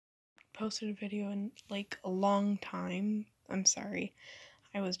posted a video in like a long time. I'm sorry.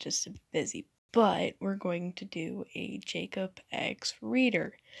 I was just busy. But we're going to do a Jacob X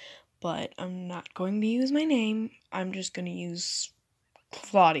reader. But I'm not going to use my name. I'm just going to use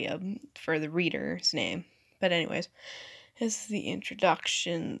Claudia for the reader's name. But anyways, this is the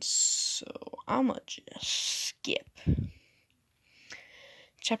introduction, so I'ma just skip.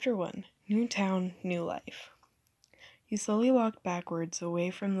 Chapter 1. New Town, New Life. You slowly walk backwards away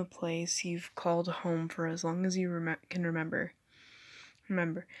from the place you've called home for as long as you can remember.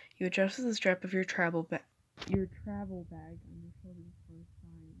 Remember, you adjusted the strap of your travel bag on your shoulders for a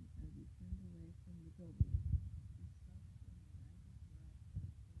sign as you turned away from the building.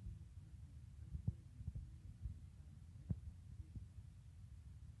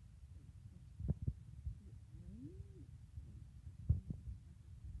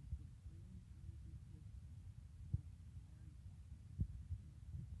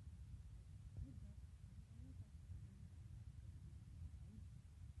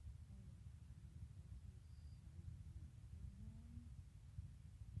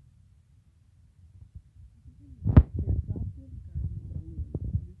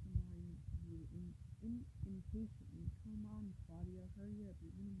 Impatiently, come on, Claudia, hurry up,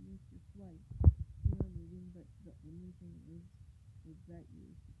 you're gonna miss your flight. You are moving, but the only thing was that you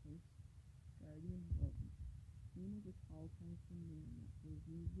were supposed guardian wasn't. Liam was a tall, handsome man that was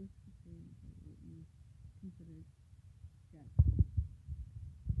needless to say what you considered gatsby.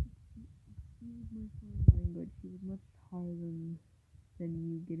 Excuse my foreign language, he was much taller than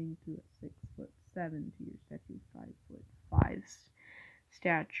you, getting to a 6'7" to your statue 5'5"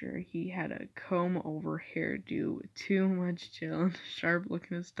 stature. He had a comb-over hairdo with too much chill and a sharp look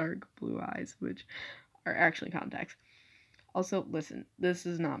in his dark blue eyes, which are actually contacts. Also, listen, this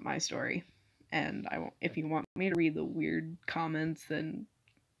is not my story, and I won't. If you want me to read the weird comments, then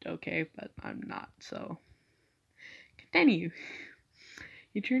okay, but I'm not. So continue.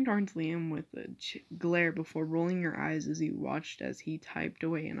 You turned towards Liam with a glare before rolling your eyes as you watched as he typed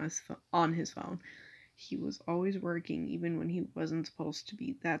away on his phone. He was always working, even when he wasn't supposed to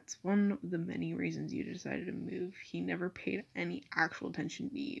be. That's one of the many reasons you decided to move. He never paid any actual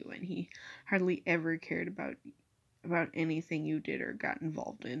attention to you, and he hardly ever cared about anything you did or got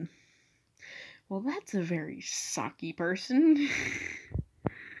involved in. Well, that's a very sucky person.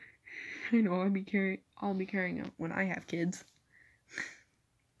 I know I'll be carrying out when I have kids.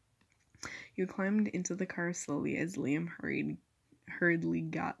 You climbed into the car slowly as Liam hurriedly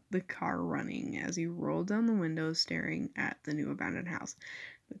got the car running as he rolled down the window staring at the new abandoned house.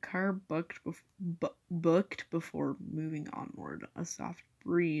 The car booked before moving onward, a soft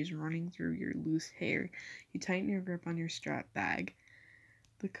breeze running through your loose hair. You tightened your grip on your strap bag.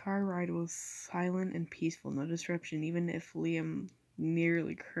 The car ride was silent and peaceful, no disruption, even if Liam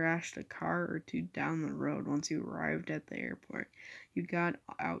nearly crashed a car or two down the road once you arrived at the airport. You got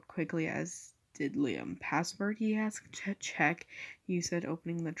out quickly, as did Liam. Passport, he asked. Check, you said,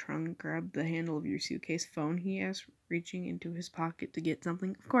 opening the trunk. Grabbed the handle of your suitcase. Phone, he asked, reaching into his pocket to get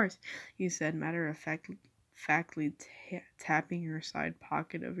something. Of course, you said, matter-of-factly tapping your side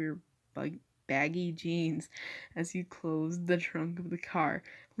pocket of your baggy jeans as you closed the trunk of the car.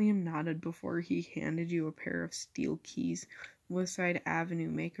 Liam nodded before he handed you a pair of steel keys. Woodside Avenue,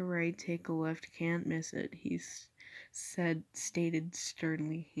 make a right, take a left, can't miss it, he stated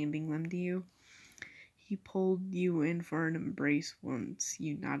sternly, handing them to you. He pulled you in for an embrace once.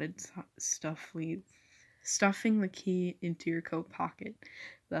 You nodded stuffing the key into your coat pocket.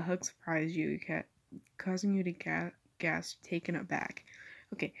 The hug surprised you, causing you to gasp, taken aback.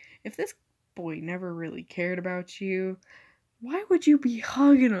 Okay, if this boy never really cared about you, why would you be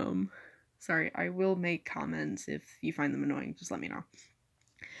hugging him? Sorry, I will make comments if you find them annoying, just let me know.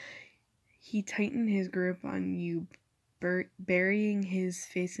 He tightened his grip on you, burying his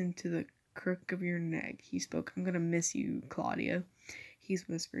face into the crook of your neck. He spoke, I'm gonna miss you, Claudia. He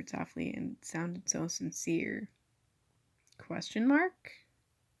whispered softly and it sounded so sincere. Question mark?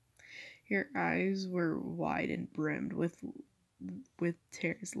 Your eyes were wide and brimmed with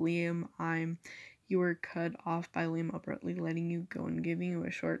tears. Liam, you were cut off by Liam abruptly letting you go and giving you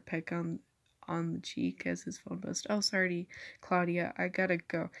a short peck on the cheek as his phone buzzed. Oh, sorry, Claudia, I gotta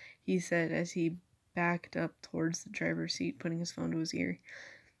go, he said as he backed up towards the driver's seat, putting his phone to his ear.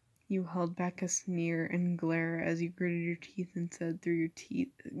 You held back a sneer and glare as you gritted your teeth and said through your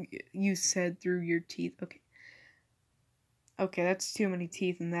teeth, okay, that's too many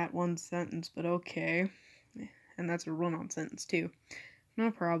teeth in that one sentence, but okay. And that's a run-on sentence, too.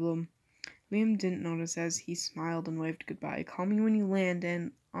 No problem. Liam didn't notice as he smiled and waved goodbye. Call me when you land,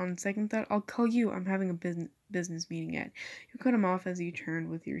 and on second thought, I'll call you. I'm having a business meeting at. You cut him off as he turned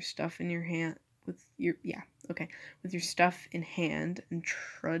with your stuff in your hand, with your stuff in hand and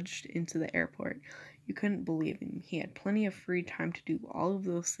trudged into the airport. You couldn't believe him. He had plenty of free time to do all of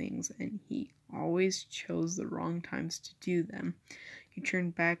those things, and he always chose the wrong times to do them. You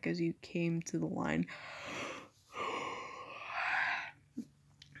turned back as you came to the line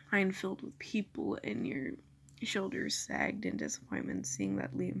filled with people, and your shoulders sagged in disappointment seeing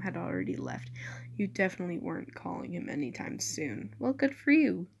that Liam had already left. You definitely weren't calling him anytime soon. Well, good for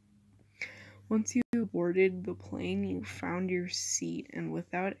you. Once you boarded the plane, you found your seat, and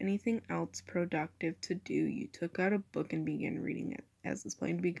without anything else productive to do, you took out a book and began reading it as the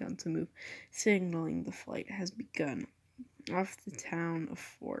plane began to move, signaling the flight has begun. Off the town of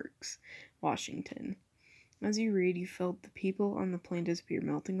Forks, Washington. As you read, you felt the people on the plane disappear,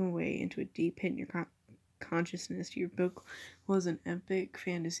 melting away into a deep pit in your consciousness. Your book was an epic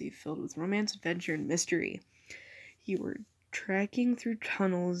fantasy filled with romance, adventure, and mystery. You were trekking through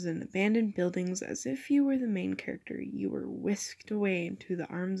tunnels and abandoned buildings as if you were the main character. You were whisked away into the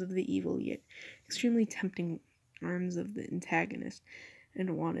arms of the evil yet extremely tempting arms of the antagonist,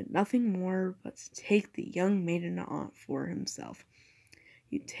 and wanted nothing more but to take the young maiden on for himself.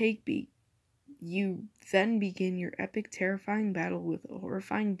 You then begin your epic, terrifying battle with a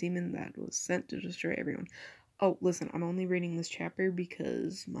horrifying demon that was sent to destroy everyone. Oh, listen, I'm only reading this chapter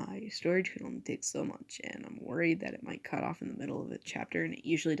because my storage can only take so much, and I'm worried that it might cut off in the middle of a chapter, and it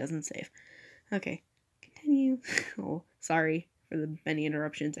usually doesn't save. Okay, continue. Oh, sorry for the many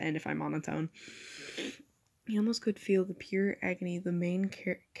interruptions, and if I'm monotone. You almost could feel the pure agony the main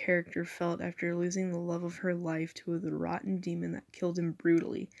character felt after losing the love of her life to the rotten demon that killed him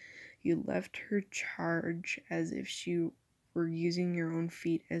brutally. You left her charge as if she were using your own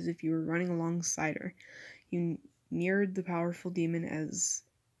feet, as if you were running alongside her. You neared the powerful demon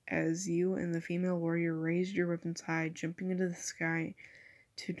as you and the female warrior raised your weapons high, jumping into the sky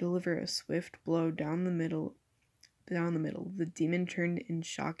to deliver a swift blow down the middle. The demon turned in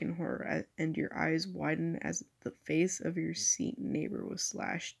shock and horror, and your eyes widened as the face of your seat neighbor was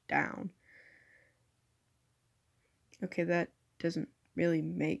slashed down. Okay, that doesn't really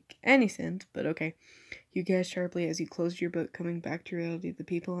make any sense, but okay. You gasped sharply as you closed your book, coming back to reality. The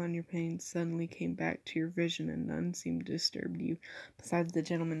people on your plane suddenly came back to your vision, and none seemed to disturb you, besides the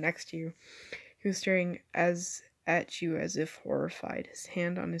gentleman next to you. He was staring at you as if horrified, his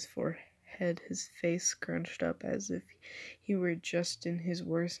hand on his forehead, his face scrunched up as if he were just in his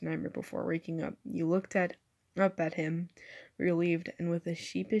worst nightmare before waking up. You looked up at him, relieved, and with a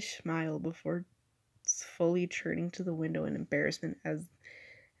sheepish smile before fully turning to the window in embarrassment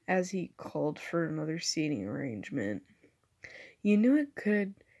as he called for another seating arrangement. You knew it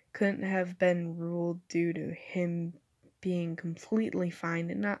couldn't have been ruled due to him being completely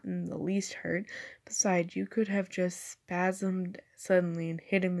fine and not in the least hurt. Besides, you could have just spasmed suddenly and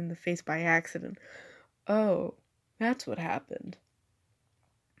hit him in the face by accident. Oh, that's what happened.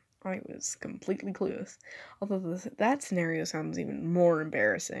 I was completely clueless, although that scenario sounds even more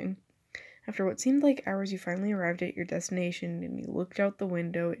embarrassing. After what seemed like hours, you finally arrived at your destination, and you looked out the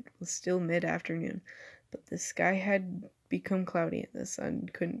window. It was still mid-afternoon, but the sky had become cloudy and the sun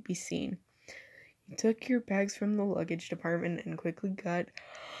couldn't be seen. You took your bags from the luggage department and quickly got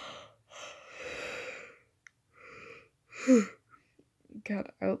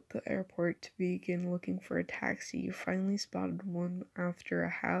out the airport to begin looking for a taxi. You finally spotted one after a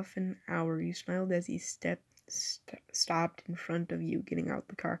half an hour. You smiled as he stopped in front of you, getting out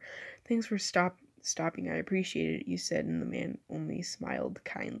the car. Thanks for stopping. I appreciate it, you said, and the man only smiled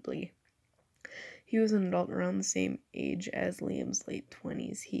kindly. He was an adult around the same age as Liam's late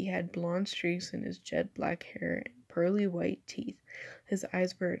 20s. He had blonde streaks in his jet black hair and pearly white teeth. His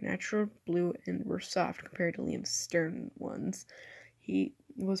eyes were a natural blue and were soft compared to Liam's stern ones. He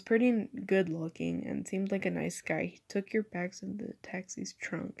was pretty good looking and seemed like a nice guy. He took your bags in the taxi's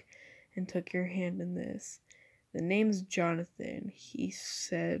trunk and took your hand in this. The name's Jonathan, he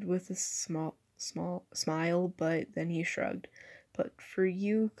said with a small smile, but then he shrugged. But for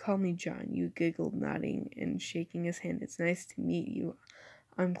you, call me John, you giggled, nodding and shaking his hand. It's nice to meet you.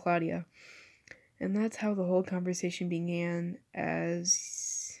 I'm Claudia. And that's how the whole conversation began how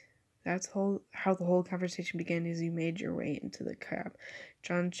the whole conversation began as you made your way into the cab,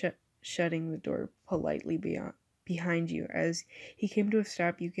 John shutting the door politely behind you. As he came to a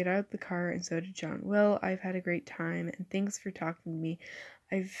stop, you get out of the car, and so did John. Well, I've had a great time, and thanks for talking to me.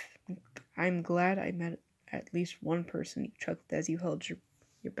 I'm glad I met at least one person, you chuckled as you held your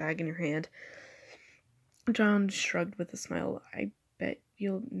bag in your hand. John shrugged with a smile. I bet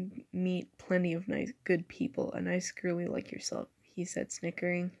you'll meet plenty of good people, a nice girlie like yourself, he said,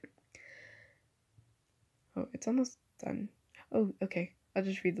 snickering. Oh, it's almost done. Oh, okay. I'll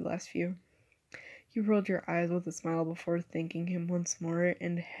just read the last few. You rolled your eyes with a smile before thanking him once more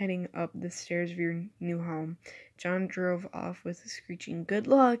and heading up the stairs of your new home. John drove off with a screeching good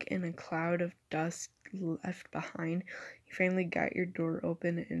luck and a cloud of dust left behind. You finally got your door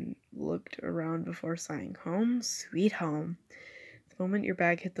open and looked around before sighing, home, sweet home. The moment your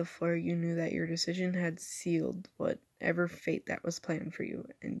bag hit the floor, you knew that your decision had sealed whatever fate that was planned for you,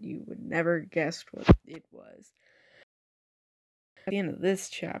 and you would never guessed what it was. At the end of this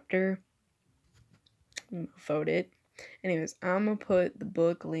chapter, vote it. Anyways, I'm gonna put the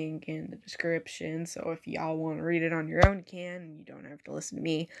book link in the description, so if y'all want to read it on your own, you can, and you don't have to listen to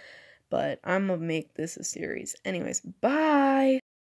me. But I'm gonna make this a series. Anyways, bye!